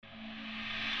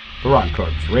The Rotten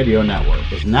Corpse Radio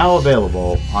Network is now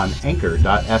available on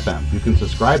Anchor.fm. You can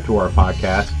subscribe to our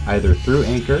podcast either through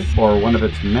Anchor or one of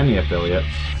its many affiliates,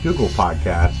 Google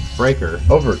Podcasts, Breaker,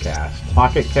 Overcast,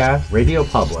 Pocket Cast, Radio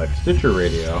Public, Stitcher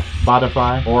Radio,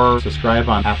 Spotify, or subscribe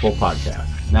on Apple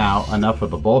Podcasts. Now, enough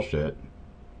of the bullshit.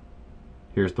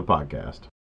 Here's the podcast.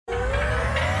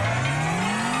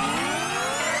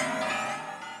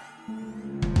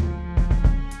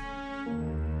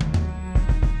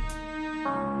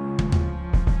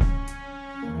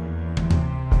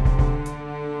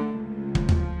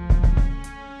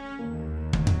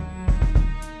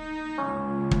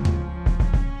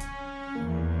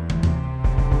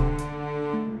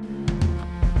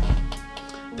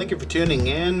 Thank you for tuning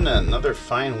in. Another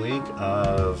fine week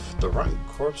of the Rotten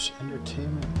Corpse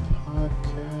Entertainment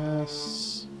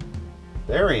Podcast's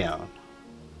very own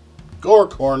Gore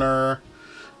Corner.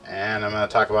 And I'm going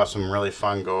to talk about some really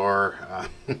fun gore.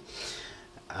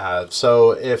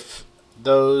 So if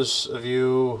those of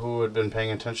you who had been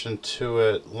paying attention to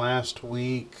it last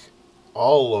week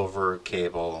all over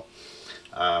cable,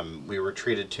 we were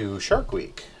treated to Shark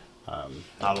Week.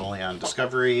 Not only on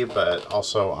Discovery, but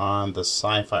also on the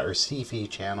Sci-Fi or Sci-Fi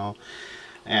channel.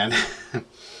 And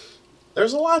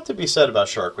there's a lot to be said about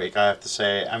Shark Week, I have to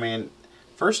say. I mean,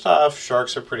 first off,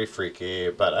 sharks are pretty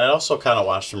freaky, but I also kind of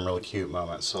watched some really cute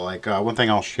moments. So, like, one thing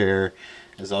I'll share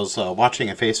is I was watching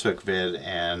a Facebook vid,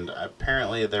 and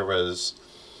apparently there was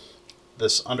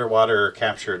this underwater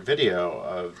captured video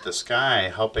of this guy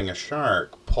helping a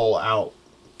shark pull out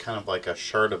kind of like a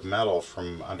shard of metal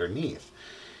from underneath.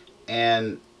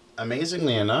 And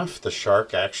amazingly enough, the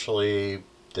shark actually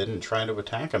didn't try to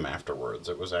attack him afterwards.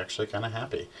 It was actually kind of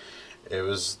happy. It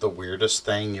was the weirdest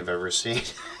thing you've ever seen.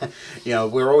 You know,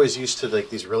 we're always used to like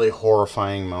these really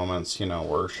horrifying moments, you know,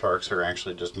 where sharks are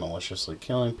actually just maliciously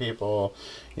killing people.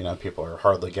 You know, people are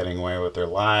hardly getting away with their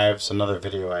lives. Another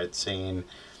video I'd seen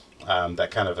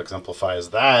that kind of exemplifies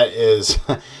that is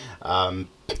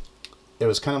it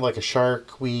was kind of like a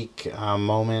Shark Week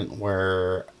moment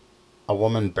where a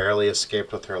woman barely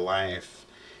escaped with her life.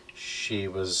 She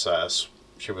was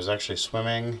actually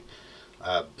swimming.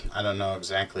 I don't know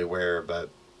exactly where, but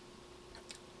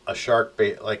a shark,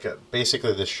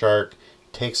 basically the shark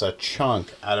takes a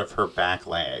chunk out of her back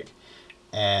leg,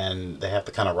 and they have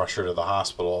to kind of rush her to the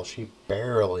hospital. She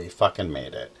barely fucking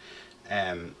made it.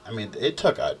 And, I mean, it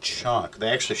took a chunk.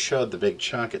 They actually showed the big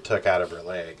chunk it took out of her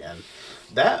leg, and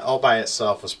that all by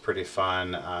itself was pretty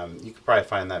fun. You could probably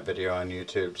find that video on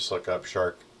YouTube. Just look up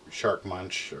shark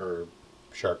munch or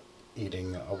shark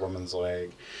eating a woman's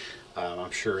leg.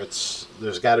 I'm sure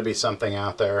there's got to be something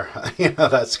out there, you know,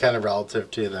 that's kind of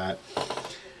relative to that.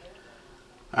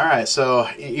 All right, so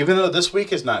even though this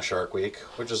week is not Shark Week,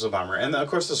 which is a bummer, and of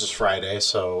course this is Friday,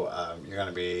 so you're going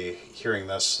to be hearing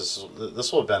this.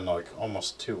 This will have been like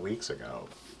almost 2 weeks ago.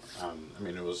 I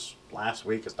mean, it was last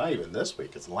week. It's not even this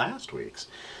week. It's last week's.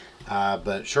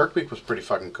 But Shark Week was pretty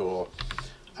fucking cool.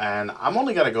 And I'm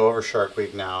only going to go over Shark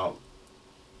Week now.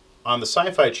 On the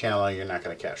Sci-Fi channel, you're not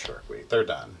going to catch Shark Week. They're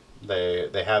done.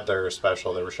 They had their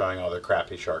special. They were showing all their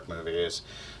crappy shark movies.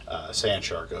 Sand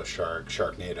Shark, Ghost Shark,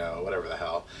 Sharknado, whatever the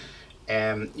hell.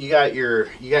 And you got your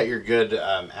good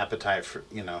appetite for,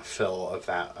 you know, fill of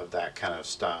that kind of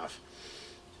stuff.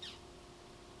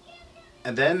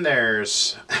 And then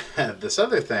there's this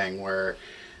other thing where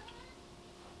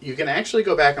you can actually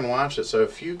go back and watch it. So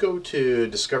if you go to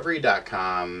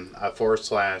discovery.com /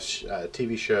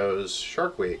 TV shows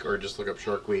Shark Week, or just look up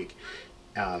Shark Week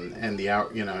and in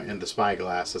the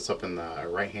spyglass that's up in the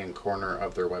right hand corner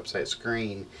of their website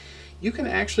screen, you can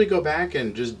actually go back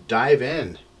and just dive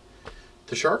in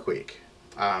to Shark Week.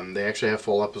 They actually have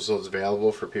full episodes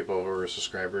available for people who are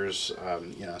subscribers.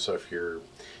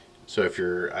 So if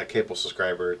you're a cable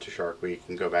subscriber to Shark Week, you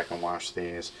can go back and watch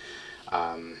these.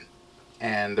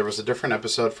 And there was a different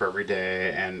episode for every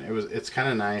day, and it's kind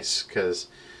of nice because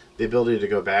the ability to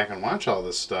go back and watch all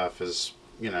this stuff is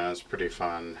pretty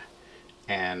fun.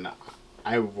 And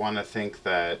I want to think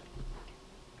that,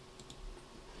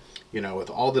 you know, with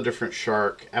all the different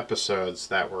shark episodes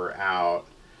that were out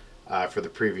for the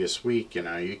previous week, you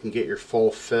know, you can get your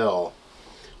full fill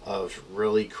of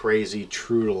really crazy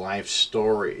true-to-life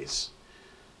stories.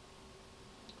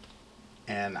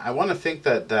 And I want to think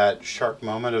that shark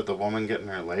moment of the woman getting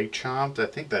her leg chomped, I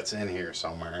think that's in here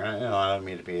somewhere. I don't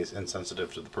mean to be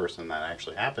insensitive to the person that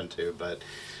actually happened to, but,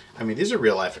 I mean, these are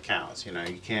real-life accounts. You know,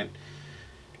 you can't,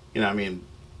 you know, I mean,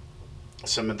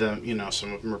 some of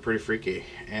them are pretty freaky.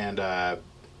 And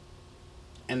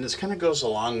this kind of goes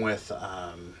along with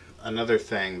another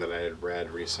thing that I had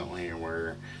read recently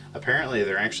where apparently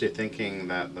they're actually thinking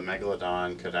that the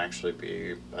megalodon could actually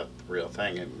be a real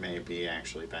thing. It may be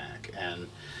actually back, and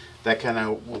that kind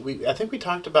of I think we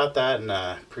talked about that in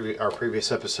our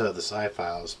previous episode of the Sci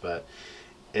Files, but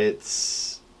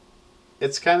it's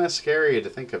kind of scary to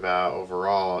think about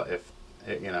overall if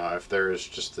if there is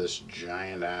just this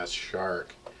giant ass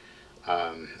shark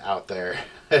out there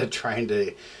trying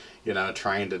to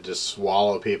just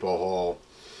swallow people whole.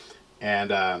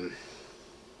 And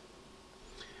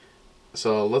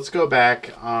so let's go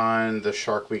back on the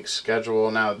Shark Week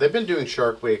schedule. Now, they've been doing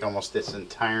Shark Week almost this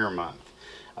entire month,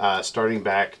 starting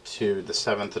back to the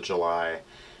 7th of July.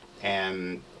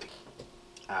 And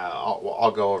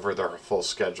I'll go over their full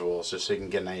schedules just so you can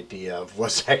get an idea of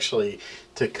what's actually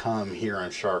to come here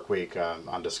on Shark Week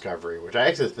on Discovery, which I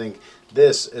actually think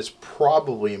this is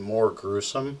probably more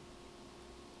gruesome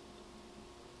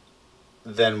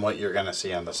than what you're going to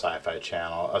see on the Sci-Fi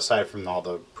Channel, aside from all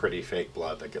the pretty fake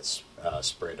blood that gets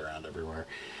sprayed around everywhere.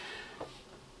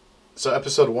 So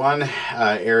episode 1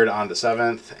 aired on the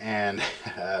 7th, and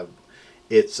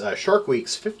it's Shark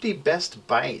Week's 50 Best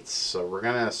Bites. So we're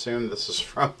going to assume this is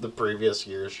from the previous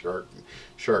year's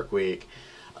Shark Week.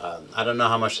 I don't know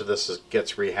how much of this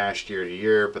gets rehashed year to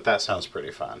year, but that sounds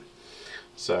pretty fun.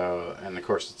 So, and of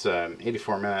course, it's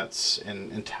 84 minutes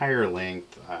in entire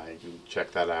length. You can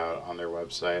check that out on their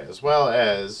website, as well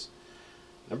as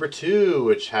number 2,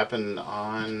 which happened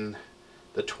on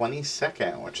the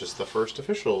 22nd, which is the first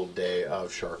official day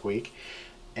of Shark Week.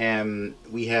 And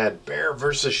we had Bear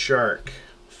versus Shark,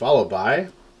 followed by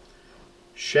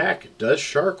Shaq Does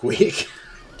Shark Week.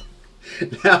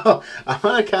 Now, I'm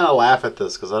going to kind of laugh at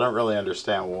this because I don't really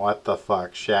understand what the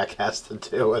fuck Shaq has to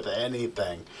do with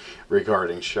anything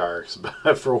regarding sharks.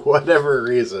 But for whatever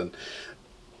reason,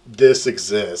 this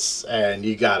exists, and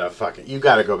you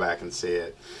gotta go back and see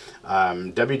it.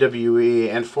 WWE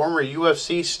and former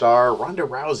UFC star Ronda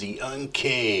Rousey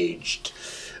Uncaged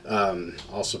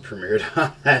also premiered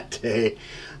on that day.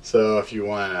 So if you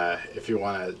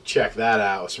wanna check that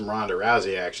out with some Ronda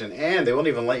Rousey action, and they won't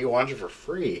even let you watch it for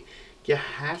free. You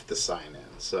have to sign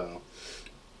in. So,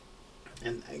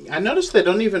 and I noticed they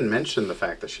don't even mention the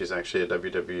fact that she's actually a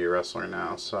WWE wrestler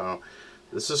now. So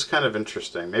this is kind of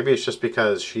interesting. Maybe it's just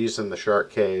because she's in the shark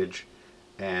cage,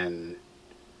 and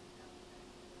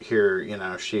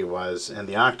here she was in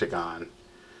the octagon.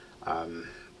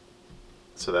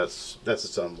 So that's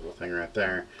its own little thing right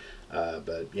there.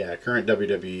 But yeah, current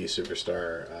WWE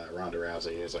superstar Ronda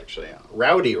Rousey is actually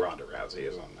Rowdy Ronda Rousey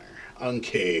is on there.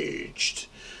 Uncaged.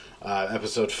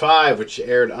 Episode 5, which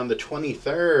aired on the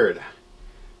 23rd.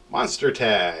 Monster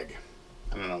Tag.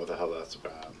 I don't know what the hell that's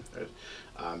about.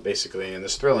 Basically, in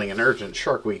this thrilling and urgent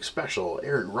Shark Week special,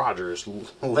 Aaron Rodgers,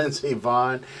 Lindsey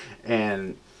Vonn,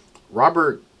 and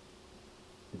Robert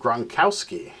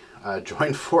Gronkowski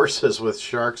joined forces with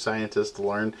shark scientists to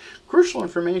learn crucial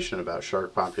information about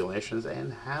shark populations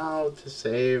and how to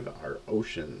save our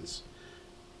oceans.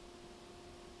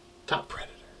 Top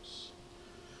predators.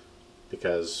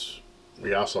 Because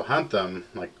we also hunt them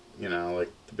like the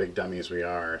big dummies we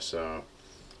are. So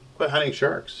quit hunting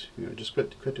sharks. Just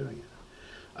quit doing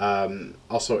it.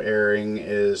 Also airing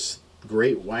is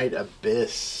Great White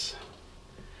Abyss,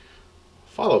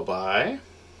 followed by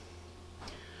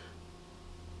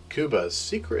Cuba's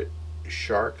Secret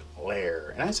Shark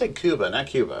Lair. And I say Cuba, not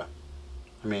Cuba.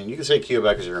 I mean, you can say Cuba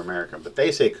because you're American, but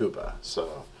they say Cuba.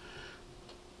 So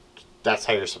that's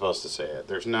how you're supposed to say it.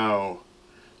 There's no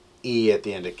E at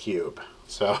the end of cube.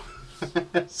 So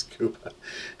it's Cuba.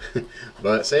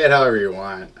 But say it however you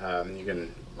want. You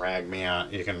can rag me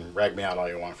out. You can rag me out all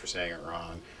you want for saying it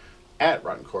wrong. At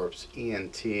Rotten Corpse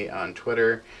ENT on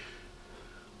Twitter.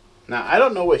 Now, I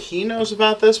don't know what he knows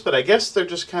about this, but I guess they're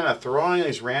just kind of throwing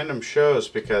these random shows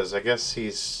because I guess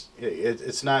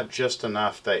it's not just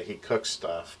enough that he cooks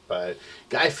stuff, but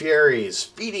Guy Fieri's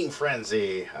Feeding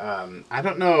Frenzy. I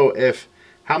don't know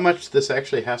how much this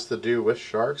actually has to do with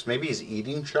sharks. Maybe he's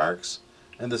eating sharks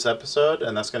in this episode,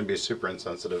 and that's going to be super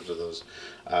insensitive to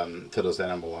those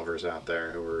animal lovers out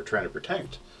there who are trying to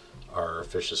protect our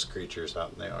vicious creatures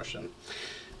out in the ocean.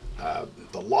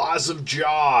 The Laws of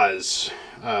Jaws,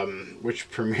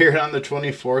 which premiered on the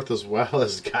 24th, as well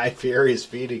as Guy Fieri's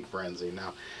Feeding Frenzy.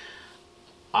 Now,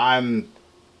 I'm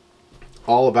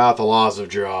all about the Laws of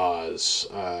Jaws,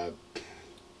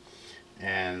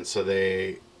 and so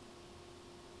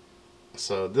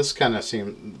this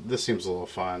seems a little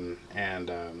fun, and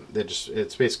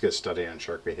it's basically a study on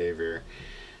shark behavior.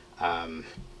 And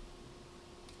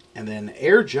then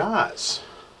Air Jaws,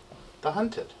 The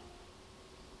Hunted.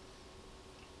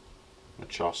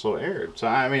 which also aired. So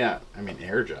I mean,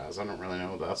 Air Jaws. I don't really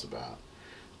know what that's about.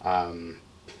 Um,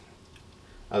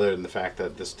 Other than the fact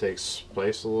that this takes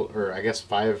place or I guess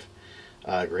 5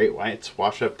 great whites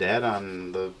wash up dead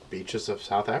on the beaches of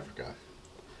South Africa.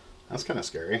 That's kind of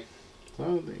scary.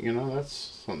 So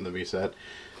that's something to be said.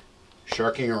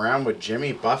 Sharking around with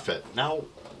Jimmy Buffett. Now,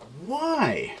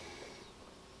 why?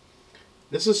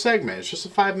 This is a segment. It's just a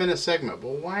 5-minute segment.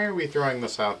 But why are we throwing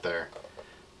this out there?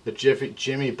 That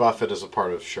Jimmy Buffett is a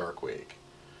part of Shark Week.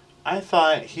 I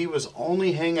thought he was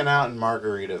only hanging out in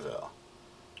Margaritaville.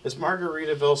 Is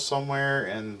Margaritaville somewhere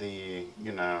in the,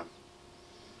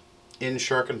 in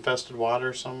shark-infested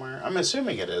water somewhere? I'm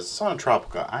assuming it is. It's on a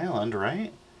tropical island,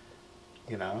 right?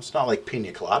 It's not like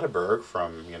Pina Coladaburg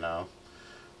from,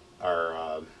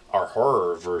 our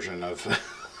horror version of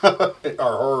our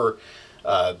horror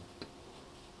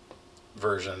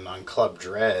version on Club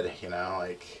Dread.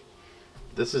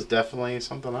 This is definitely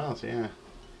something else. Yeah,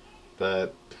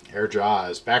 but Air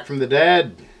Jaws back from the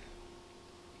dead.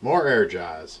 More Air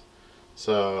Jaws.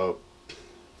 So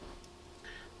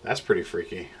that's pretty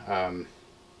freaky.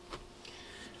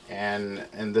 And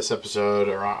in this episode,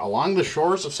 along the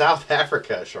shores of South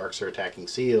Africa, sharks are attacking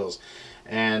seals,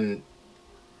 and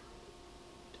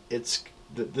this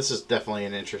is definitely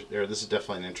an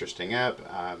interesting ep.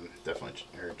 Definitely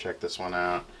check this one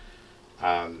out.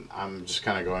 I'm just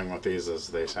kind of going with these as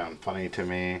they sound funny to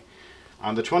me.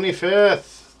 On the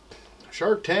 25th,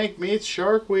 Shark Tank meets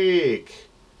Shark Week.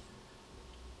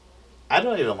 I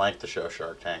don't even like the show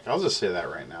Shark Tank. I'll just say that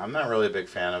right now. I'm not really a big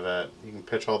fan of it. You can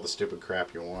pitch all the stupid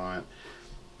crap you want.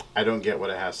 I don't get what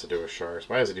it has to do with sharks.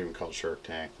 Why is it even called Shark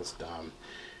Tank? That's dumb.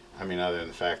 I mean, other than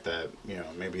the fact that,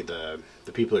 maybe the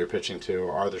people you're pitching to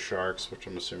are the sharks, which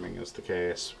I'm assuming is the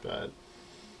case. But,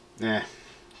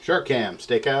 Shark Cam,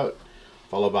 Stakeout,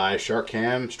 followed by Shark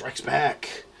Cam, Strikes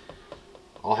Back.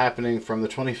 All happening from the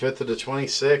 25th to the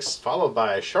 26th, followed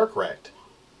by Shark Wrecked.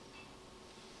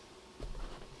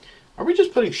 Are we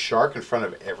just putting shark in front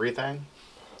of everything?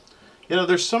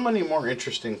 There's so many more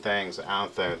interesting things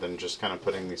out there than just kind of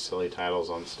putting these silly titles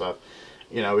on stuff.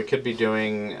 We could be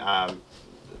doing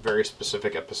very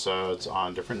specific episodes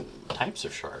on different types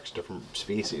of sharks, different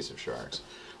species of sharks.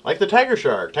 Like the tiger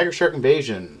shark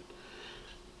invasion.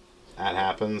 That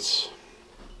happens.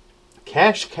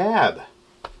 Cash Cab.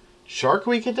 Shark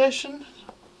Week edition?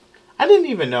 I didn't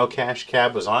even know Cash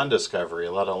Cab was on Discovery,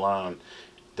 let alone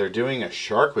they're doing a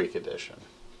Shark Week edition.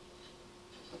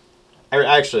 I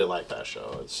actually like that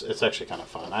show. It's actually kind of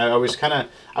fun. I always try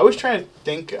to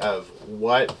think of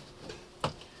what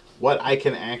I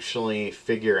can actually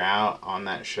figure out on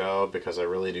that show, because I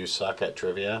really do suck at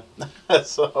trivia.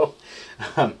 So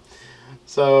I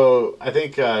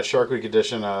think Shark Week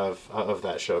edition of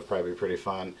that show would probably be pretty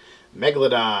fun.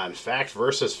 Megalodon, fact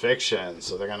versus fiction.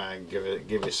 So they're gonna give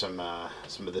you some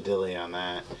of the dilly on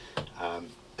that.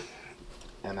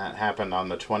 And that happened on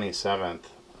the 27th,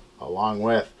 along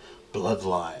with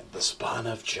Bloodline, the Spawn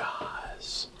of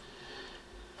Jaws.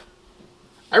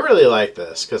 I really like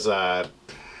this because, of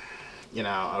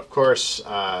course,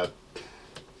 okay,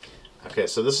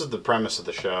 so this is the premise of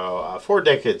the show. 4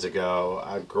 decades ago,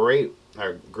 great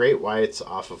whites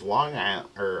off of Long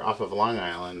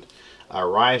Island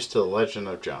rise to the legend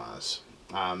of Jaws.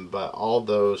 But all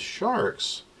those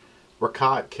sharks were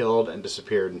caught, killed, and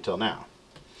disappeared until now.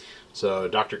 So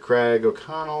Dr. Craig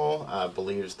O'Connell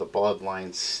believes the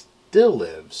bloodline still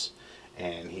lives,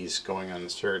 and he's going on a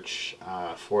search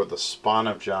for the Spawn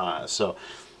of Jaws. So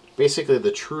basically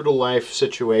the true-to-life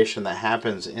situation that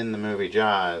happens in the movie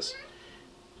Jaws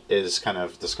is kind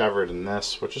of discovered in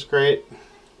this, which is great.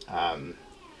 And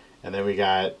then we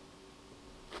got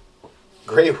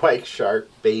great white shark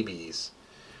babies.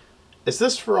 Is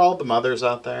this for all the mothers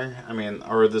out there? I mean,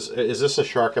 or is this a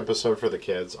shark episode for the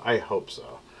kids? I hope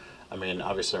so. I mean,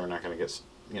 obviously we're not going to get,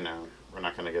 we're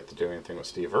not going to get to do anything with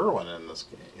Steve Irwin in this,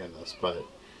 but,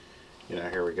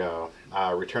 here we go.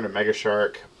 Return of Mega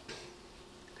Shark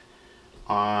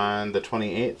on the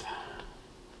 28th,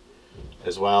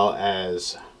 as well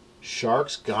as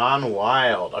Sharks Gone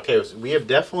Wild. Okay, so we are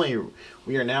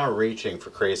now reaching for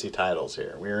crazy titles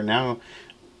here. We are now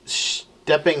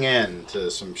stepping into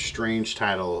some strange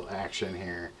title action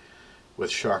here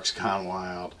with Sharks Gone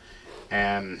Wild.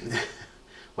 And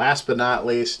last but not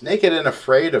least, Naked and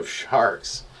Afraid of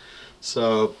Sharks.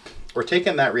 So we're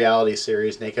taking that reality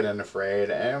series, Naked and Afraid,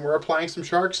 and we're applying some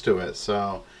sharks to it.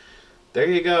 So there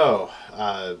you go.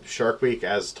 Shark Week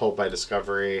as told by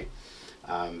Discovery.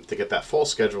 To get that full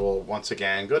schedule, once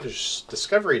again, go to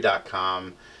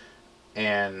discovery.com,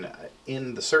 and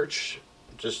in the search,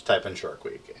 just type in Shark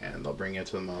Week, and they'll bring you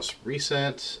to the most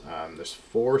recent. There's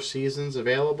 4 seasons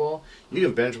available. You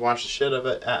can binge watch the shit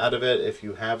out of it if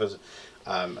you have a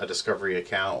Discovery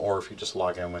account, or if you just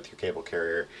log in with your cable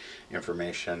carrier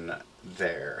information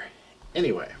there.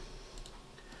 Anyway,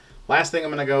 last thing I'm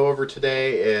going to go over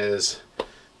today is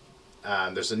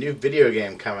there's a new video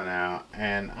game coming out,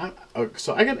 and I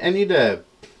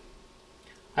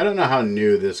don't know how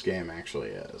new this game actually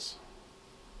is.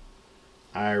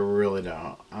 I really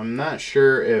don't. I'm not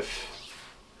sure if...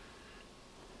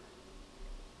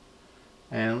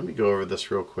 And let me go over this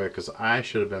real quick, because I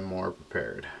should have been more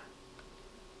prepared.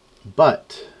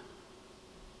 But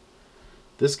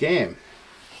this game,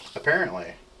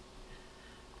 apparently,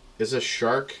 is a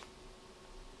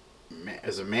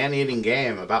man-eating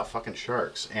game about fucking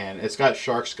sharks. And it's got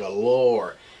sharks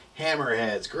galore.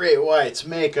 Hammerheads, great whites,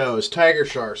 makos, tiger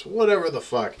sharks, whatever the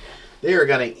fuck. They are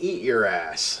going to eat your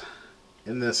ass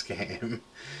in this game.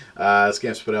 This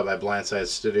game's put out by Blindside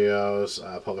Studios,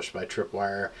 published by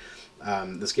Tripwire.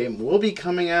 This game will be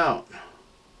coming out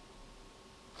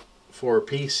for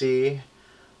PC,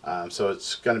 so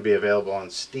it's going to be available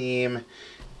on Steam,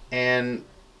 and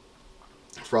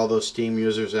for all those Steam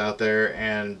users out there.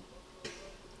 And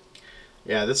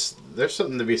yeah, there's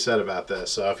something to be said about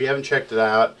this. So if you haven't checked it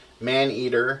out,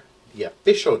 Maneater, the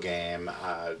official game.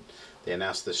 They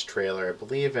announced this trailer, I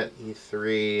believe, at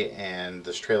E3, and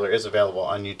this trailer is available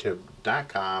on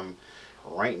YouTube.com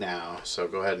right now, so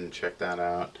go ahead and check that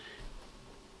out.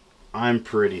 I'm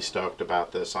pretty stoked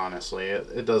about this, honestly.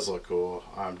 It does look cool.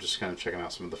 I'm just kind of checking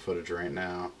out some of the footage right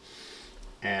now.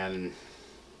 And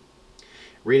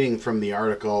reading from the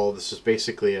article, this is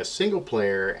basically a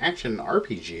single-player action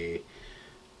RPG,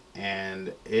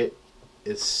 and it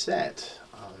is set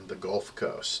on the Gulf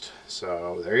Coast.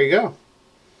 So there you go.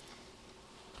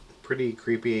 Pretty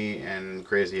creepy and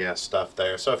crazy ass stuff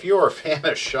there. So if you're a fan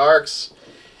of sharks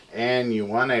and you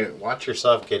want to watch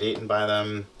yourself get eaten by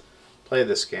them, play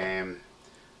this game.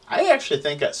 I actually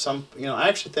think at some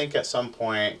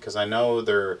point, because I know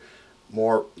they're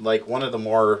more like one of the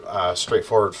more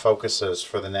straightforward focuses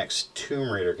for the next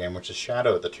Tomb Raider game, which is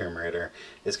Shadow of the Tomb Raider,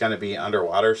 is going to be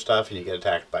underwater stuff, and you get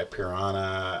attacked by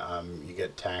piranha, you get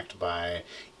attacked by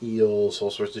eels,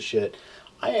 all sorts of shit.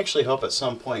 I actually hope at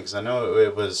some point, because I know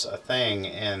it was a thing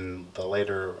in the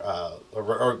later,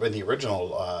 or in the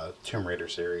original Tomb Raider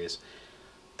series,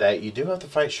 that you do have to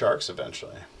fight sharks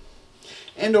eventually.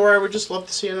 And or I would just love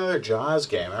to see another Jaws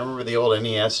game. I remember the old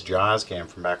NES Jaws game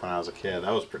from back when I was a kid.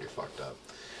 That was pretty fucked up.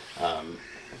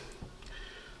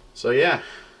 So yeah,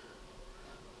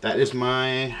 that is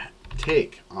my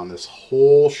take on this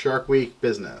whole Shark Week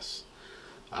business.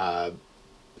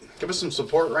 Give us some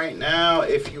support right now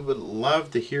if you would love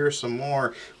to hear some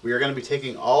more. We are going to be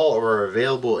taking all of our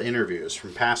available interviews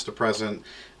from past to present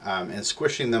and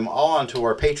squishing them all onto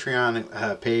our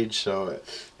Patreon page. So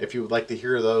if you would like to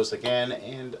hear those again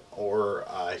and or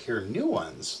hear new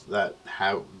ones that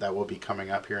will be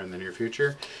coming up here in the near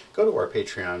future, go to our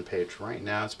Patreon page right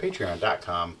now. It's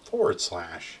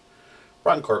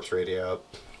patreon.com/Rotten Corpse Radio.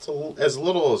 It's as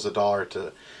little as $1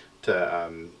 to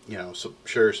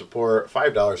share your support.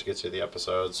 $5 gets you the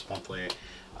episodes monthly.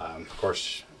 Of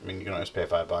course, I mean, you can always pay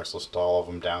 $5, listen to all of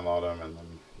them, download them, and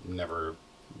then never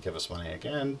give us money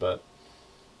again, but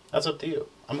that's up to you.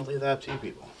 I'm gonna leave that up to you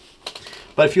people.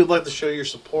 But if you'd like to show your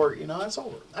support, that's all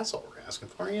we're asking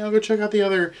for. Go check out the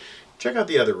other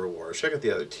rewards, check out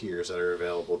the other tiers that are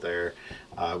available there.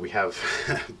 We have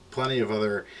plenty of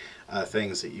other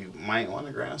things that you might want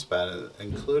to grasp at,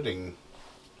 including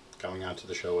coming out to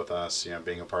the show with us,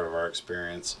 being a part of our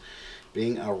experience,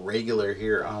 being a regular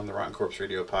here on the Rotten Corpse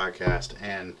Radio podcast,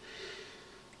 and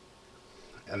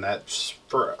that's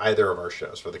for either of our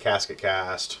shows, for the Casket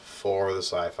Cast, for the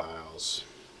Sci-Files.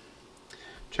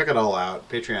 Check it all out,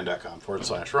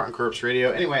 patreon.com/Rotten Corpse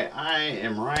Radio. Anyway, I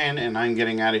am Ryan, and I'm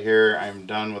getting out of here. I'm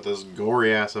done with this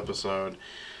gory-ass episode.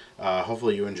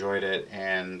 Hopefully you enjoyed it,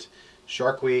 and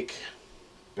Shark Week,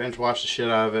 binge watch the shit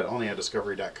out of it, only at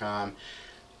Discovery.com.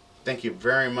 Thank you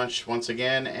very much once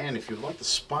again, and if you'd like to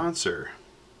sponsor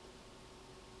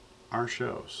our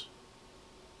shows,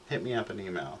 hit me up an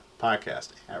email,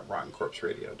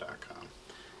 podcast@RottenCorpseRadio.com.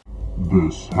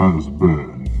 This has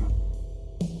been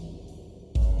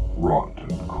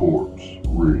Rotten Corpse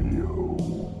Radio.